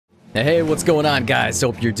Hey, what's going on, guys?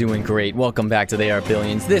 Hope you're doing great. Welcome back to They Are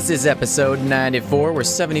Billions. This is episode 94. We're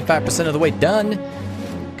 75% of the way done.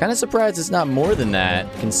 Kind of surprised it's not more than that,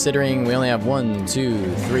 considering we only have 1,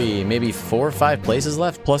 2, 3, maybe 4 or 5 places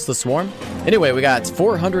left, plus the swarm. Anyway, we got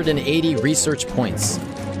 480 research points.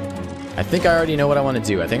 I think I already know what I want to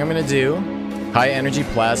do. I think I'm going to do high energy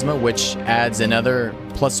plasma, which adds another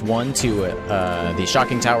 +1 to the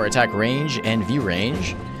shocking tower attack range and view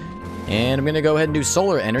range. And I'm going to go ahead and do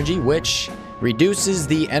solar energy, which reduces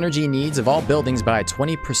the energy needs of all buildings by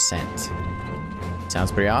 20%.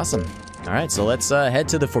 Sounds pretty awesome. All right, so let's head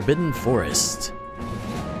to the Forbidden Forest.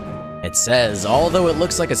 It says, although it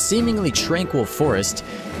looks like a seemingly tranquil forest,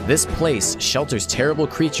 this place shelters terrible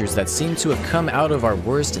creatures that seem to have come out of our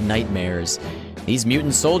worst nightmares. These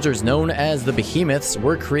mutant soldiers, known as the Behemoths,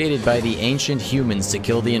 were created by the ancient humans to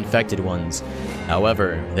kill the infected ones.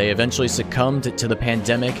 However, they eventually succumbed to the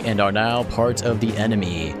pandemic and are now part of the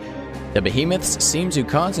enemy. The Behemoths seem to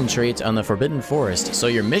concentrate on the Forbidden Forest, so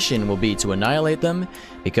your mission will be to annihilate them,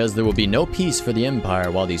 because there will be no peace for the Empire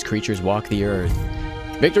while these creatures walk the earth.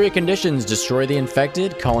 Victory conditions: destroy the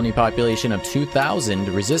infected, colony population of 2,000,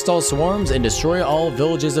 resist all swarms, and destroy all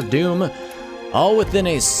villages of doom. All within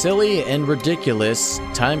a silly and ridiculous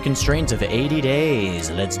time constraint of 80 days.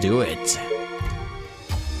 Let's do it.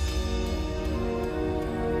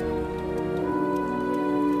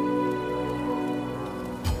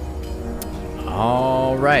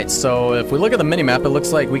 Alright, so if we look at the minimap, it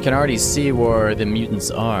looks like we can already see where the mutants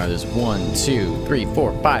are. There's 1, 2, 3,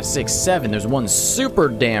 4, 5, 6, 7. There's one super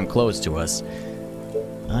damn close to us.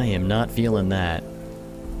 I am not feeling that.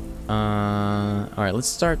 Alright, let's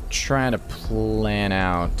start trying to plan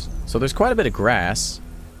out. So there's quite a bit of grass.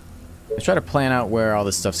 Let's try to plan out where all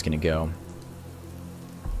this stuff's gonna go.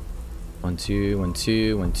 1, 2, 1,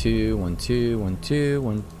 2, 1, 2, 1, 2, 1, 2,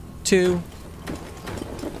 1, 2.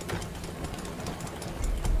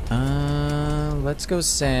 Let's go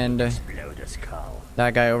send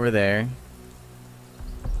that guy over there.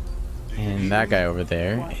 And that guy over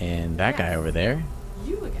there. And that guy over there.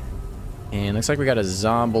 And looks like we got a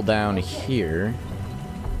zomble down here.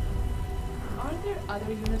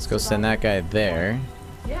 Let's go send that guy there.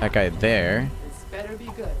 That guy there.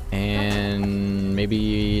 And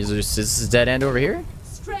maybe is this a dead end over here?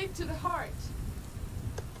 Straight to the heart.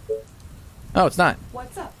 Oh, it's not.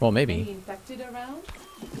 What's up? Well, maybe. Any infected around?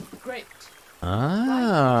 Great.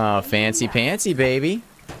 Ah, fancy pantsy, baby.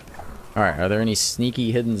 All right, are there any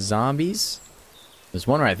sneaky hidden zombies? There's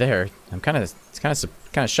one right there. It's kind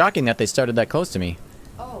of shocking that they started that close to me.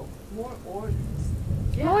 Oh, more orders.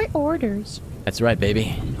 Yeah. More orders. That's right,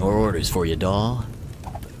 baby. More orders for you, doll.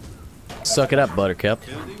 Suck it up, Buttercup.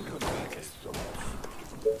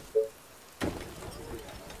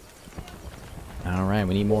 All right,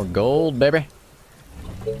 we need more gold, baby.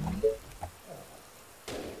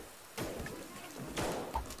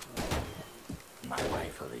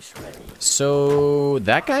 So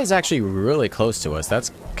that guy's actually really close to us.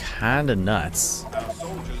 That's kind of nuts. Our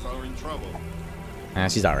soldiers are in trouble. Ah,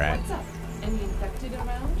 she's all right. What's up? Any infected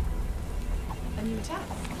around? A new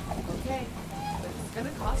task. Okay. But it's gonna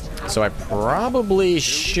cost you. So I probably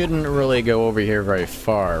shouldn't really go over here very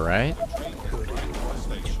far, right?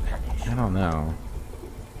 I don't know.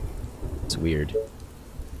 It's weird.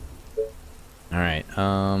 All right.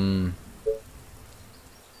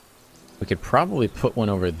 We could probably put one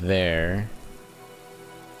over there.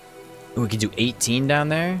 Ooh, we could do 18 down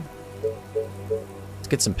there. Let's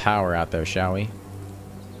get some power out there, shall we?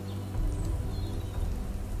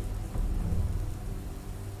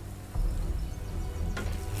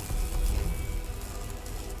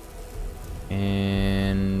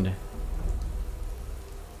 And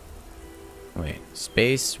wait,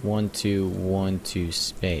 space 1 2 1 2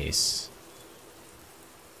 space.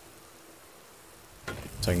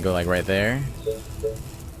 So I can go like right there.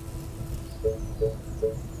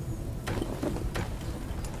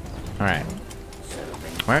 All right.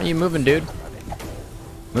 Why aren't you moving, dude?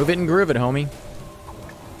 Move it and groove it, homie.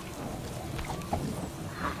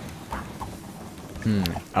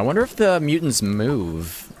 I wonder if the mutants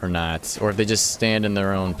move or not, or if they just stand in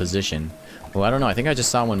their own position. Well, I don't know. I think I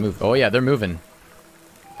just saw one move. Oh yeah, they're moving.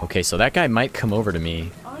 Okay, so that guy might come over to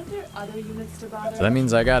me. Aren't there other units to bother? So that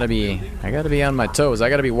means I gotta be on my toes. I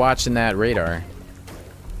gotta be watching that radar.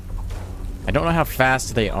 I don't know how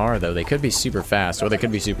fast they are though. They could be super fast or they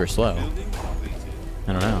could be super slow.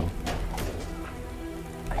 I don't know.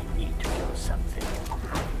 I need to do something.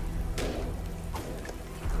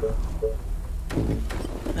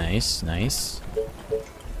 Nice, nice.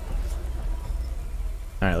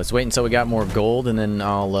 Alright, let's wait until we got more gold, and then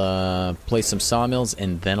I'll place some sawmills,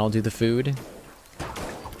 and then I'll do the food.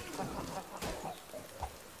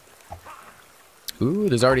 Ooh,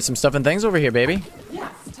 there's already some stuff and things over here, baby.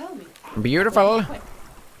 Yes, tell me. Beautiful. Quick.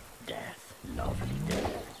 Death, lovely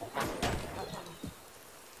death.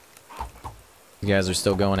 You guys are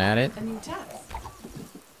still going at it? A new task.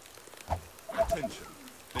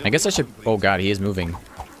 I guess I should... Oh god, he is moving.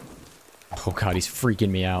 Oh god, he's freaking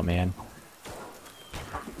me out, man.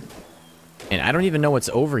 And I don't even know what's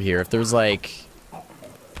over here. If there's like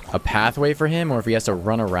a pathway for him or if he has to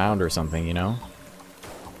run around or something, you know?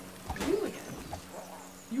 You again.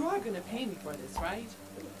 You are gonna pay me for this, right?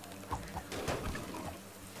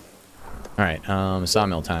 Alright,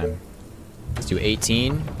 sawmill time. Let's do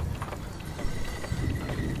 18.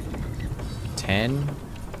 10.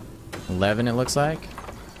 11 it looks like.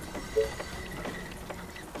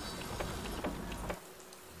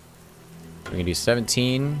 We can do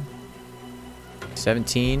 17.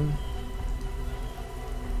 17.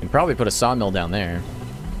 And probably put a sawmill down there.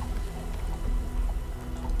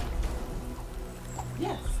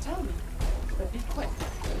 Yes, tell me. But be quick.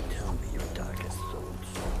 Tell me your darkest thoughts.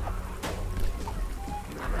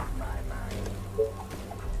 You read my mind.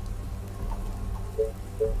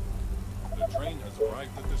 The train has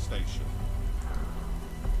arrived at the station.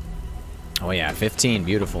 Oh yeah, 15.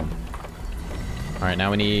 Beautiful. Alright,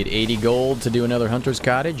 now we need 80 gold to do another hunter's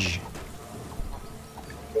cottage.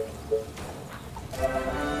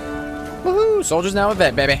 Woohoo! Soldiers now a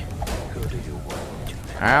vet, baby. Who do you want to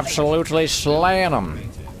marry? Absolutely slaying them.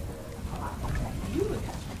 You again.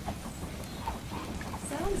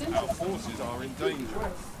 Sounds Our interesting. forces are in danger.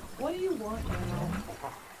 What do you want now?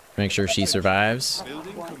 Make sure she survives.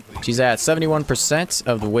 Building complete. She's at 71%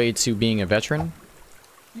 of the way to being a veteran.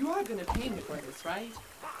 You are gonna pay me for this, right?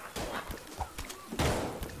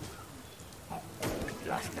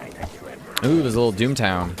 Last night I dreamt. Ooh, there's a little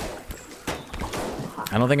Doomtown.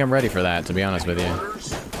 I don't think I'm ready for that, to be honest with you.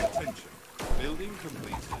 Attention. Building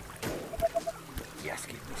completed. Yes,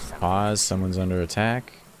 give me some. Pause, someone's under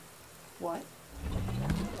attack. What?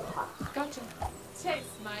 Gotcha. Taste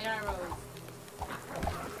my arrows.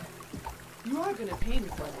 You are gonna pay me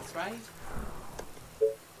for this, right?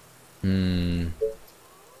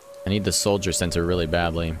 I need the soldier center really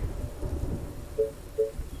badly.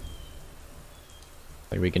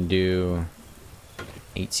 Like we can do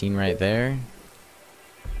 18 right there.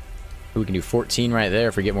 Ooh, we can do 14 right there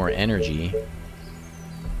if we get more energy.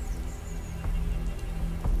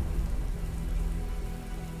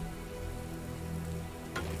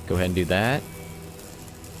 Go ahead and do that.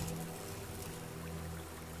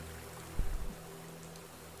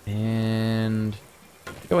 And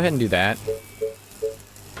go ahead and do that.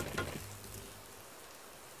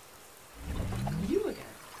 You again.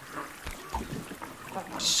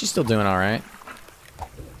 She's still doing all right.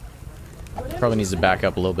 Whatever Probably you needs to say, back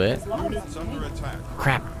up a little bit. as long as It's it's under me. attack.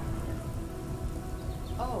 Crap.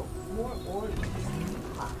 Oh, more orders.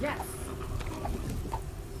 Yes.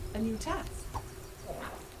 A new task.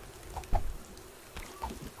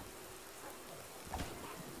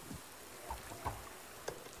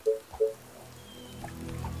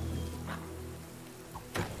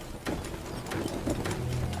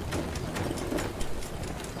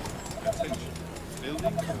 Attention.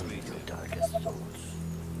 Building Your completed. darkest thoughts.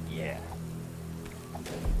 Yeah.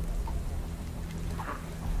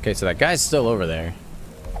 Okay, so that guy's still over there.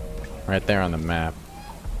 Right there on the map.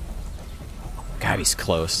 God, he's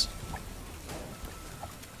close.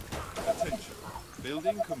 Attention.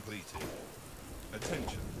 Building completed.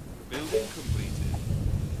 Attention. Building completed.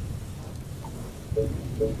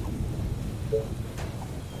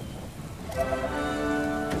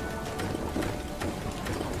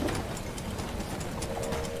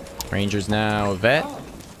 Ranger's now a vet.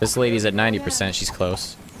 This lady's at 90%. She's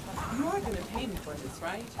close. You are gonna pay me for this,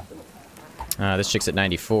 right? This chick's at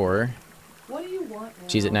 94. What do you want now?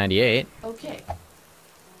 She's at 98. Okay.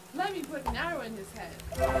 Let me put an arrow in his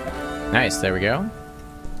head. Nice, there we go.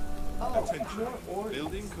 Oh, Attention. more orders.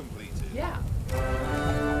 Building completed. Yeah.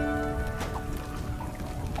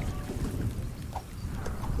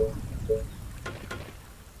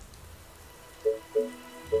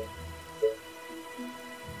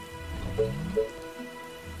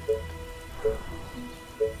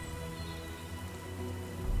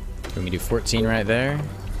 Can we do 14 right there?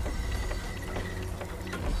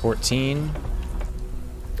 14.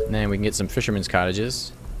 And then we can get some fishermen's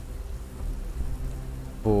cottages.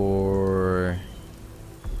 For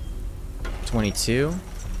 22.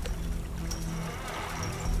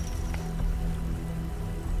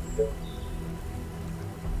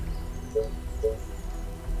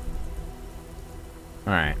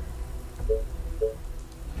 Alright.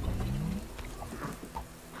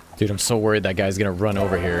 Dude, I'm so worried that guy's gonna run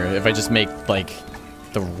over here if I just make, like,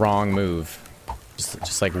 the wrong move.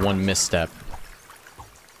 Just like one misstep.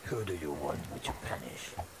 Who do you want me to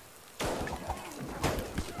punish?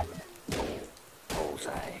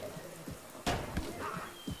 Bullseye.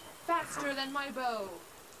 Faster than my bow.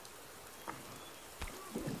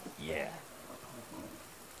 Yeah.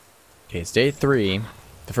 Okay, it's day 3.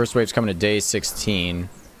 The first wave's coming to day 16.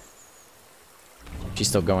 She's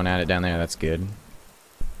still going at it down there. That's good.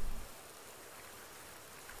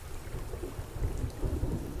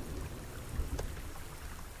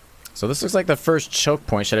 So this looks like the first choke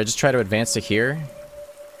point. Should I just try to advance to here?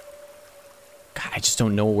 God, I just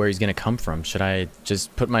don't know where he's gonna come from. Should I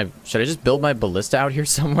just build my ballista out here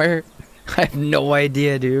somewhere? I have no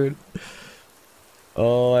idea, dude.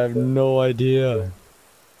 Oh, I have no idea.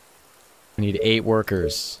 We need 8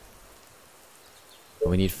 workers.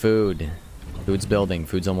 We need food. Food's building.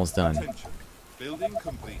 Food's almost done. Attention. Building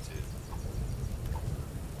completed.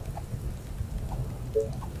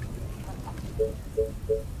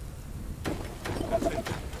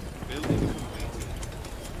 Attention. Building completed.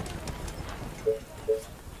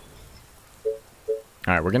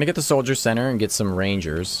 Alright, we're gonna get the soldier center and get some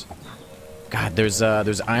rangers. God, there's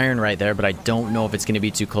iron right there, but I don't know if it's gonna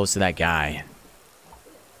be too close to that guy.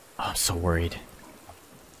 Oh, I'm so worried.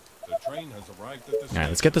 The train has arrived at the station. Alright,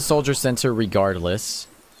 let's get the soldier center regardless.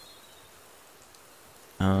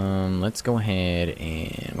 Let's go ahead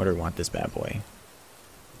and... What do we want this bad boy?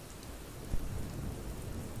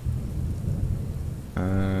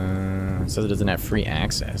 It says it doesn't have free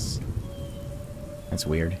access. That's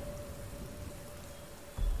weird.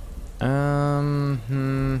 I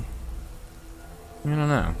don't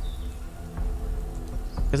know.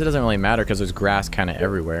 Guess it doesn't really matter because there's grass kind of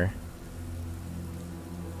everywhere.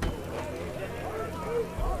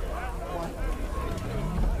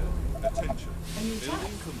 Attention.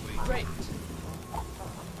 Building complete. Great.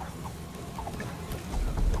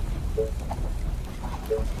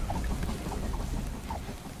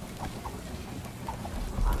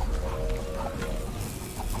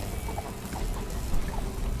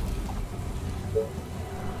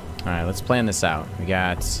 Alright, let's plan this out. We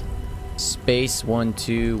got space 1,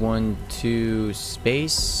 2, 1, 2,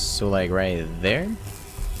 space. So like right there.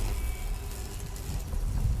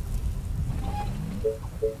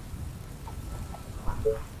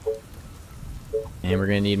 And we're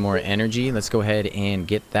gonna need more energy. Let's go ahead and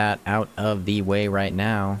get that out of the way right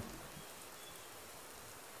now.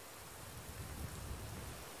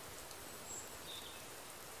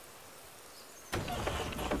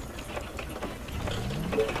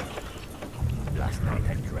 Last night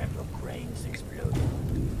I dreamt of brains exploding.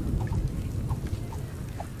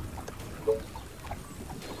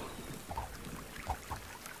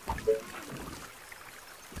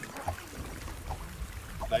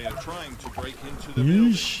 They are trying to break into the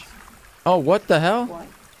building. Yeesh. Oh, what the hell?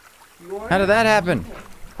 How did that happen?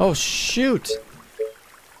 Oh, shoot.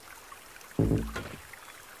 You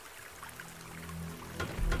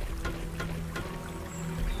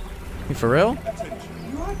for real? Attention.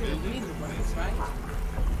 You are going to need the workers, right?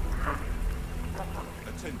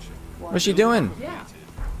 Attention. What's she doing? Yeah.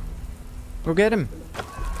 Go get him.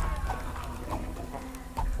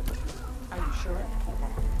 Are you sure?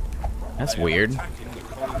 That's They are weird. attacking the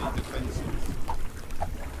colony defenses.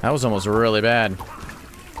 That was almost really bad.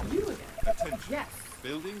 You again? Attention. Yes.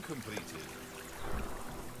 Building completed.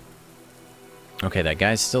 Okay, that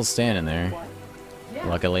guy's still standing there. Yeah.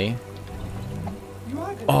 Luckily. You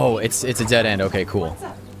are gonna Oh, need it's a dead end. Okay, cool. What's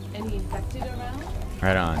up? Any infected around?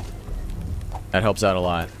 Right on. That helps out a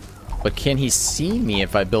lot. But can he see me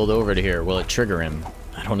if I build over to here? Will it trigger him?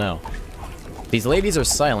 I don't know. These ladies are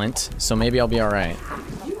silent, so maybe I'll be alright.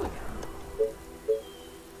 You again?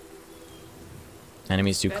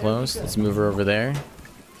 Enemy's too close. Let's move her over there.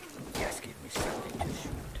 Just give me something to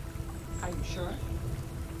shoot. Are you sure?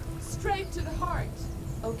 Straight to the heart.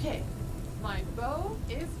 Okay. My bow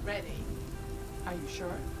is ready. Are you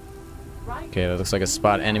sure? Right. Okay, that looks like a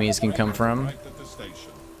spot enemies can come from. Arrived at the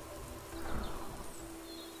station.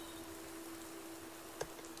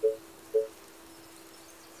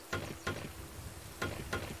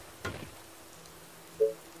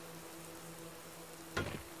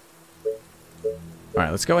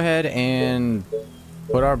 Alright, let's go ahead and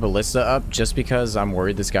put our ballista up just because I'm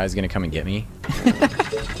worried this guy's gonna come and get me.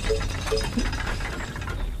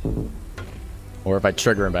 Or if I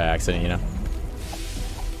trigger him by accident, you know.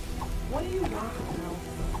 What do you want now?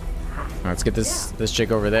 Alright, let's get this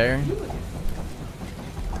chick over there. You again?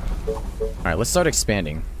 Alright, let's start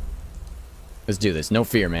expanding. Let's do this. No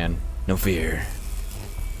fear, man. No fear.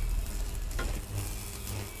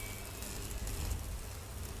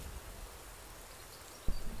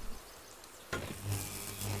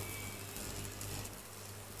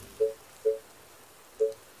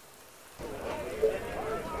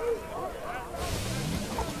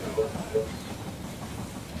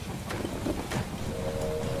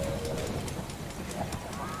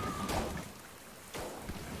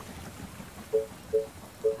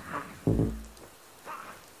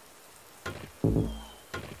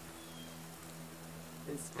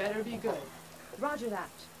 better be good. Roger that.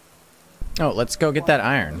 Oh, let's go get that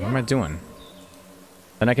iron. What am I doing?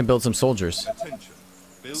 Then I can build some soldiers. Attention.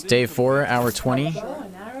 It's Building day 4, hour 20. Bow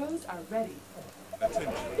and arrows are ready.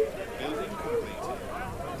 Attention. Building completed.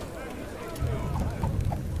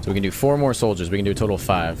 So we can do 4 more soldiers. We can do a total of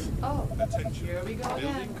 5. Oh, Attention. here we go Building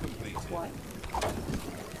again. completed. What?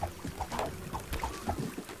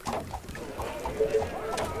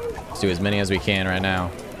 Let's do as many as we can right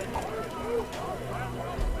now.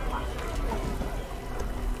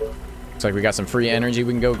 Looks like we got some free energy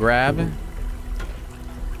we can go grab.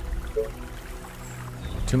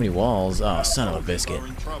 Too many walls. Oh, son of a biscuit. Are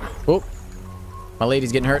in trouble. Oh, my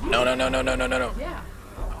lady's getting hurt. No, no, no, no, no, no, no, no. Yeah.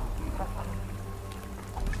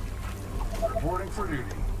 Reporting for duty.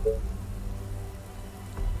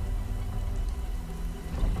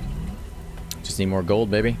 Just need more gold,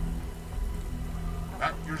 baby.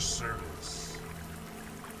 At your service.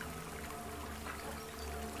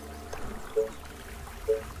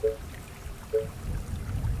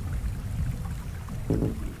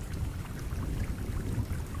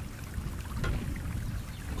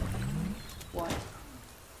 What?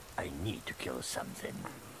 I need to kill something.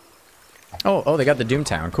 Oh, they got the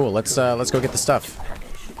Doomtown. Cool. Let's go get the stuff.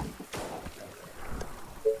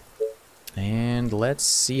 And let's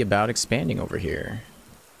see about expanding over here.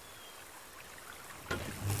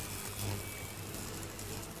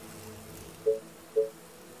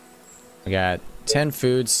 We got 10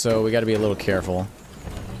 foods, so we got to be a little careful.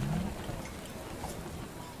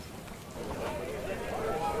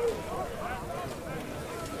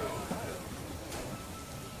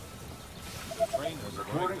 Train has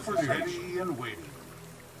Reporting arrived for at the duty station. and waiting.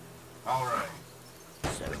 All right.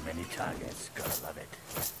 So many targets, gotta love it.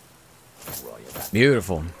 Roy about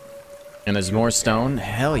Beautiful. And there's more stone.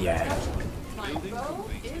 Hell yeah. My bow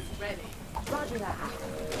is ready. Roger that.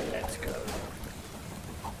 let's go.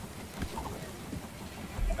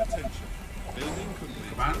 Attention. Building complete.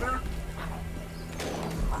 Commander?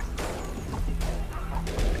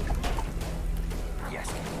 Yes,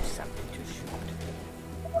 give me something to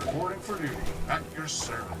shoot. Reporting for duty. At your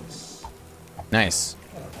service. Nice.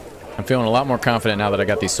 I'm feeling a lot more confident now that I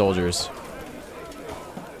got these soldiers.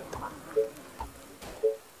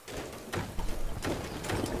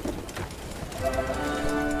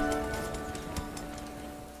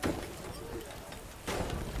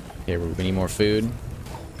 Okay, we need more food.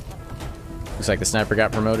 Looks like the sniper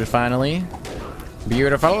got promoted finally.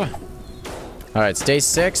 Beautiful. All right, it's day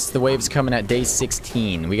 6. The wave's coming at day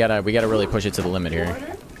 16. We gotta really push it to the limit here.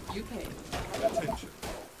 Order, you pay. Attention.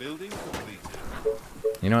 Building completed.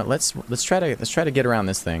 You know what? Let's try to get around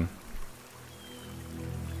this thing.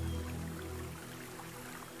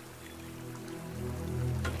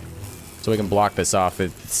 So we can block this off.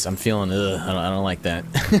 I'm feeling I don't like that.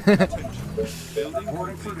 Attention. Building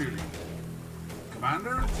Reporting for completed. duty.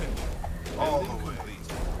 Commander? Attention. All Building the way. completed.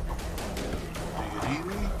 Do you need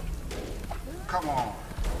me? Come on.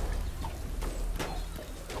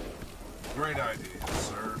 Great idea,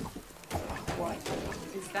 sir. What?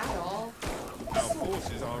 Is that all? Our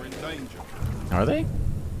forces are in danger. Are they?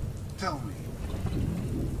 Tell me.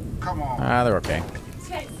 Come on. Ah, they're okay.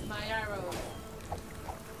 Take my arrows.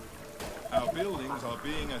 Our buildings are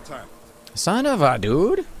being attacked. Son of a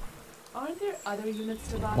dude. Aren't there other units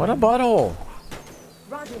to buy? What a butthole.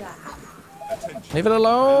 Roger that. Attention. Leave it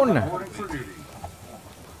alone. Reporting for duty.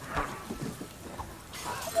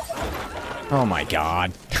 Oh my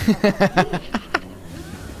god.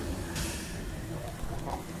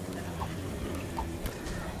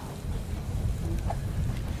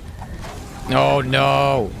 Oh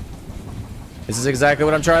no. This is exactly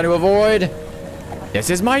what I'm trying to avoid. This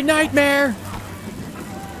is my nightmare.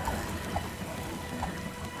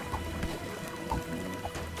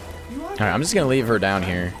 Alright, I'm just gonna leave her down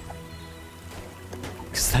here.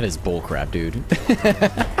 Cause that is bullcrap, dude. Just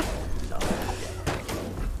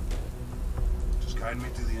guide me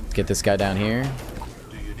to the end. Get this guy down here.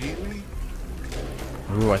 Do you need me?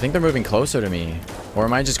 Ooh, I think they're moving closer to me. Or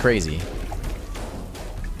am I just crazy?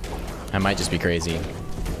 I might just be crazy.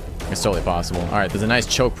 It's totally possible. Alright, there's a nice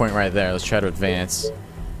choke point right there. Let's try to advance.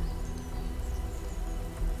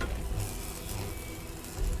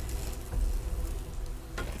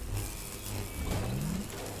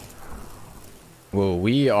 Whoa,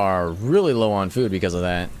 we are really low on food because of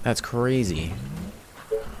that. That's crazy.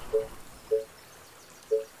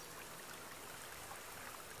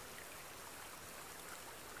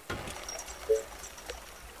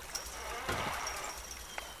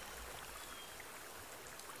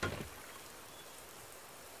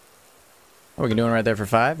 Oh, we can do it right there for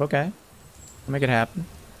 5? Okay. I'll make it happen.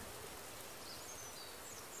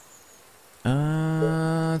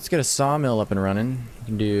 let's get a sawmill up and running. You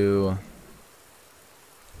can do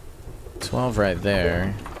 12 right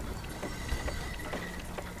there.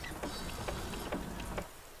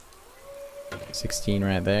 $16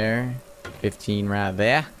 right there. $15 right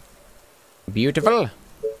there. Beautiful. And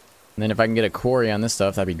then if I can get a quarry on this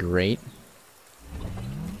stuff, that'd be great.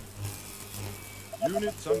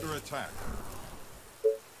 Units under attack.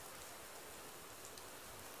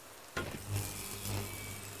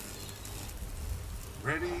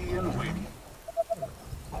 Ready and waiting.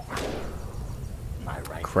 My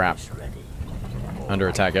rifle Crap. is ready. Under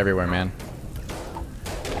attack everywhere, man.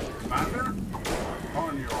 Commander,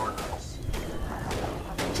 on your orders.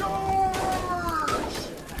 Charge!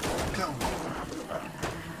 Tell me.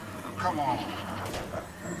 Come on.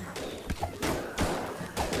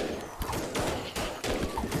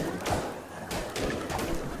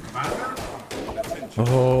 Commander?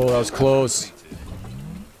 Oh, that was close.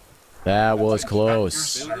 That was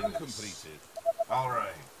close. Building completed. All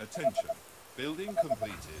right. Attention. Building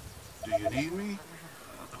completed. Do you need me?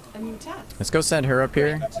 A new task. Let's go send her up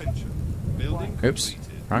here. Attention. Building Oops.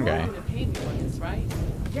 completed. Wrong You're guy. gonna pay me for this, right?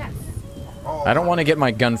 Yes. Oh, I don't want to get my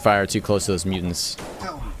gunfire too close to those mutants.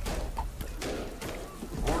 Tell me.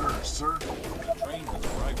 Orders, sir. The train has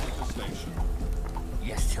arrived at the station.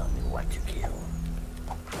 Yes, tell me what to kill.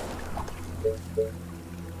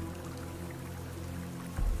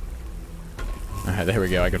 Alright, there we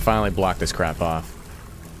go. I can finally block this crap off.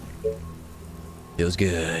 Feels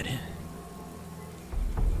good.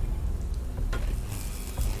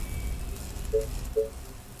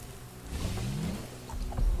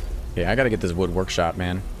 Okay, I gotta get this wood workshop,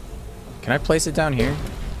 man. Can I place it down here?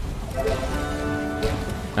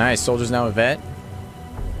 Nice, soldier's now a vet.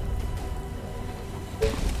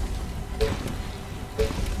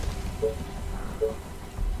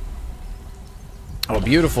 Oh,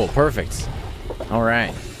 beautiful. Perfect.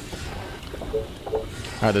 Alright.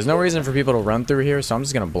 Alright, there's no reason for people to run through here, so I'm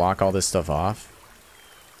just gonna block all this stuff off.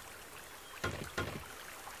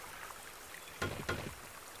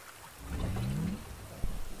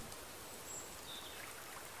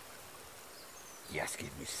 Yes,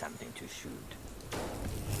 give me something to shoot.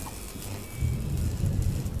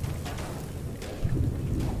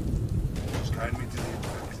 Just guide me to the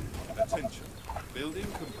impact. Attention. Building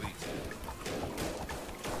completed.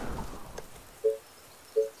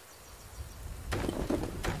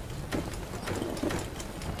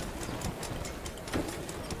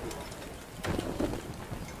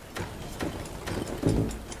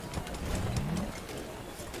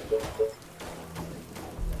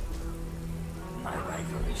 My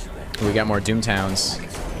rifle is ready. We got more Doomtowns.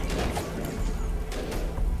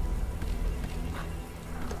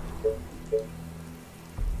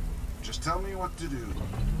 Just tell me what to do.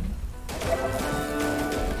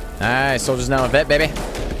 Nice, soldier's now a vet, baby.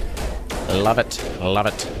 Love it. Love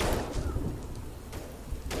it.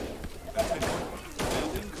 Attention.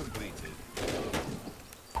 Building completed.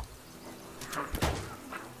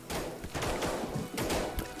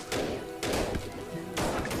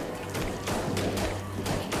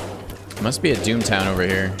 Must be a Doomtown over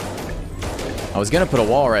here. I was gonna put a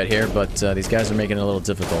wall right here, but these guys are making it a little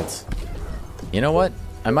difficult. You know what?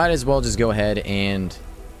 I might as well just go ahead and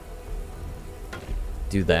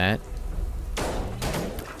do that.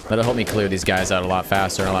 That'll help me clear these guys out a lot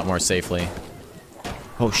faster and a lot more safely.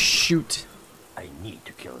 Oh, shoot. I need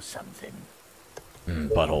to kill something.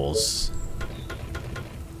 Buttholes.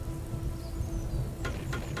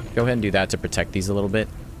 Go ahead and do that to protect these a little bit.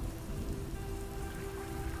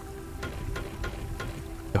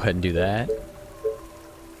 Go ahead and do that.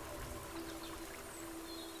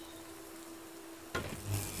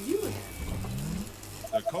 You again.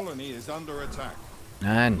 The colony is under attack.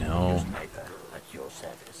 I know. Sniper at your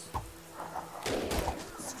service.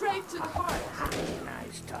 Straight to the heart.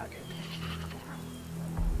 Nice target.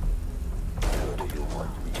 Who do you want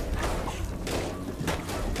me to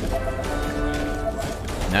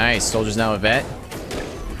finish? Nice. Soldier's now a vet.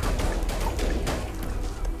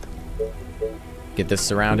 Get this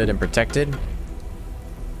surrounded and protected. I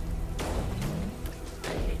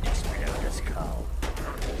need to explode the skull.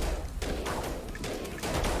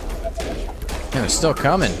 Yeah, they're still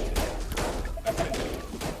coming.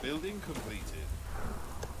 Building completed.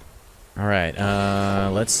 Alright,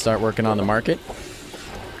 let's start working on the market.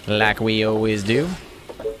 Like we always do.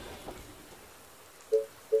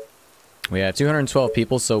 We have 212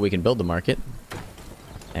 people, so we can build the market.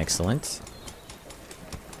 Excellent.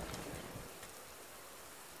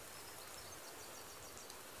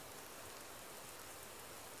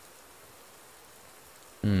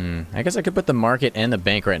 I guess I could put the market and the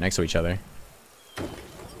bank right next to each other.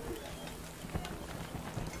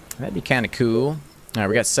 That'd be kind of cool. Alright,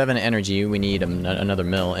 we got 7 energy. We need another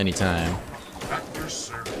mill anytime. At your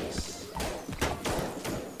service.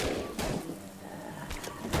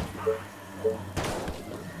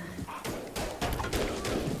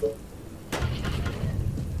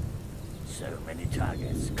 So many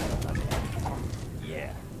targets. Gonna love it.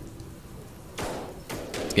 Yeah.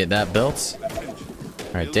 Let's get that built.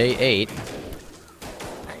 Alright, day 8. I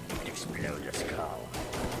need to explode the skull.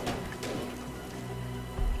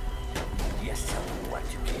 Yes, tell me what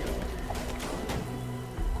to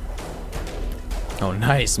kill. Oh,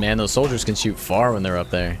 nice, man. Those soldiers can shoot far when they're up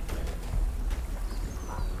there.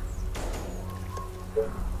 Alright,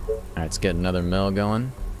 let's get another mill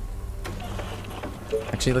going.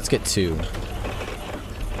 Actually, let's get 2.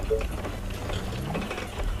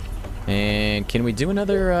 And can we do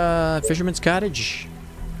another fisherman's cottage?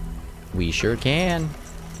 We sure can.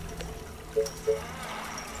 This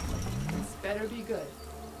better be good.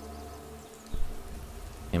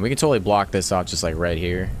 And we can totally block this off just like right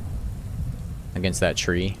here. Against that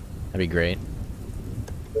tree. That'd be great.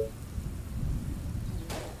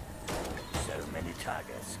 So many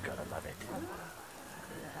targets. Gotta love it.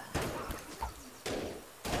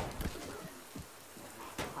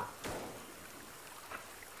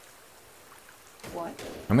 What?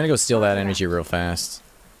 I'm gonna go steal that energy real fast.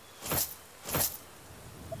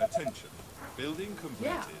 Attention. Building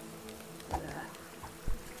completed. Yeah.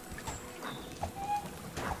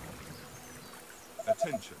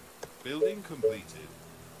 Attention. Building completed.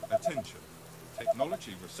 Attention.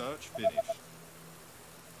 Technology research finished.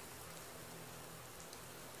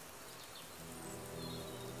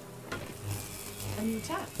 A new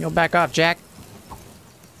task. Yo, back off, Jack.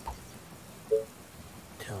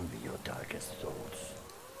 Tell me your darkest thoughts.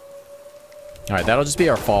 Alright, that'll just be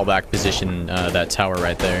our fallback position, that tower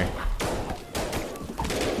right there.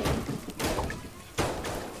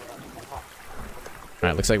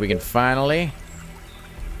 Alright, looks like we can finally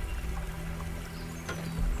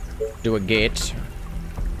do a gate.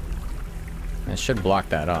 That should block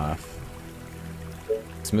that off.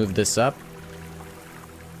 Let's move this up.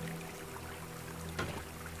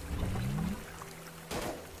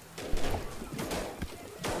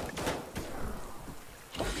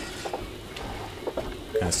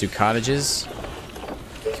 Let's do cottages.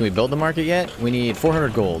 Can we build the market yet? We need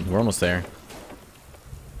 400 gold. We're almost there.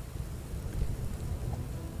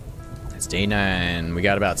 It's day 9. We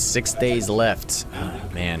got about 6 days left. Oh,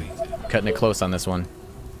 man, cutting it close on this one.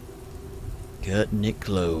 Cutting it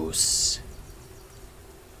close.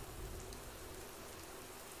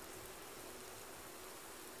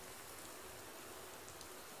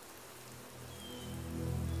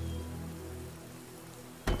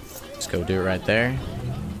 Let's go do it right there.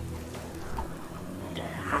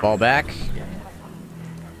 Fall back.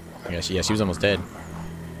 Yeah, she was almost dead.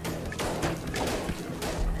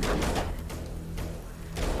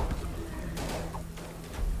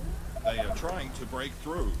 They are trying to break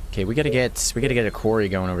through. Okay, we gotta get a quarry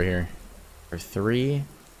going over here. For 3,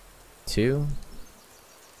 2.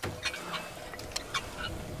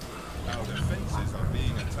 Our defenses are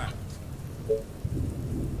being attacked.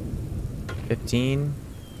 15.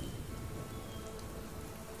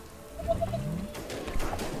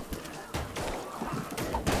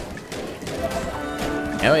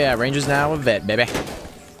 Hell yeah, Ranger's now a vet, baby.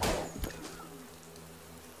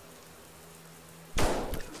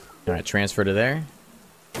 Alright, transfer to there.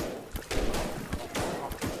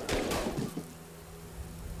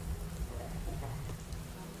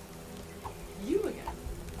 You again.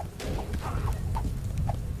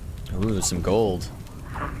 Ooh, some gold.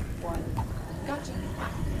 What? Gotcha.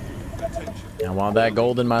 Attention. I want that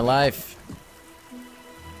gold in my life.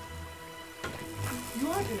 You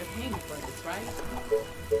are gonna pay me for this, right?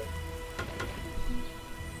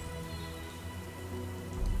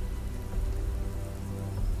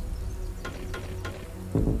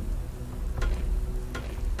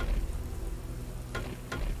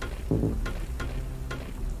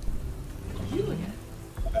 You again.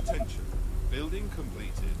 Attention. Building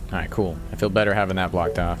completed. Alright, cool. I feel better having that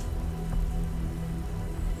blocked off.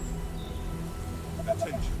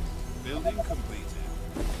 Attention. Building completed.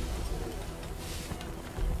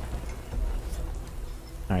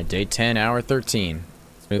 Alright, day 10, hour 13.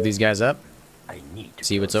 Let's move these guys up. I need to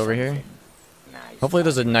See what's kill over here. something. Nice. Hopefully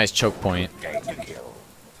there's a nice choke point. Game to kill.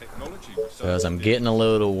 Technology research Because I'm getting a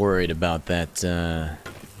little worried about that,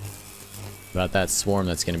 swarm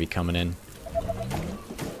that's going to be coming in.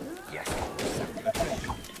 Yes.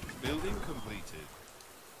 Attention. Building completed.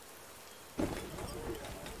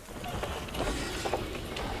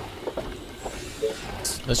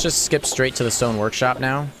 Let's just skip straight to the stone workshop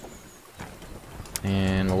now.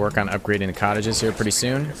 And we'll work on upgrading the cottages here pretty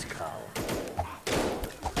soon. This cow.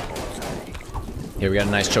 Here we got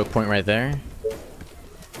a nice choke point right there.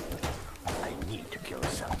 I need to kill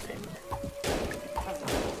something.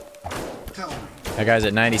 Tell me. That guy's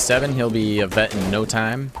at 97. He'll be a vet in no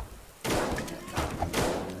time.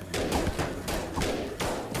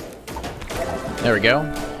 There we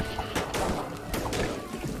go.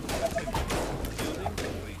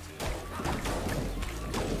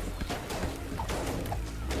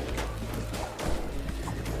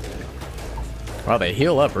 Wow, they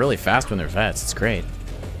heal up really fast when they're vets. It's great.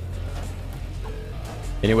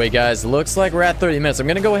 Anyway, guys, looks like we're at 30 minutes. I'm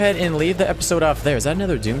going to go ahead and leave the episode off there. Is that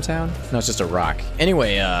another Doomtown? No, it's just a rock.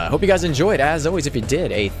 Anyway, hope you guys enjoyed. As always, if you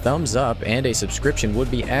did, a thumbs up and a subscription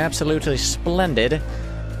would be absolutely splendid.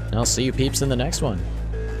 And I'll see you peeps in the next one.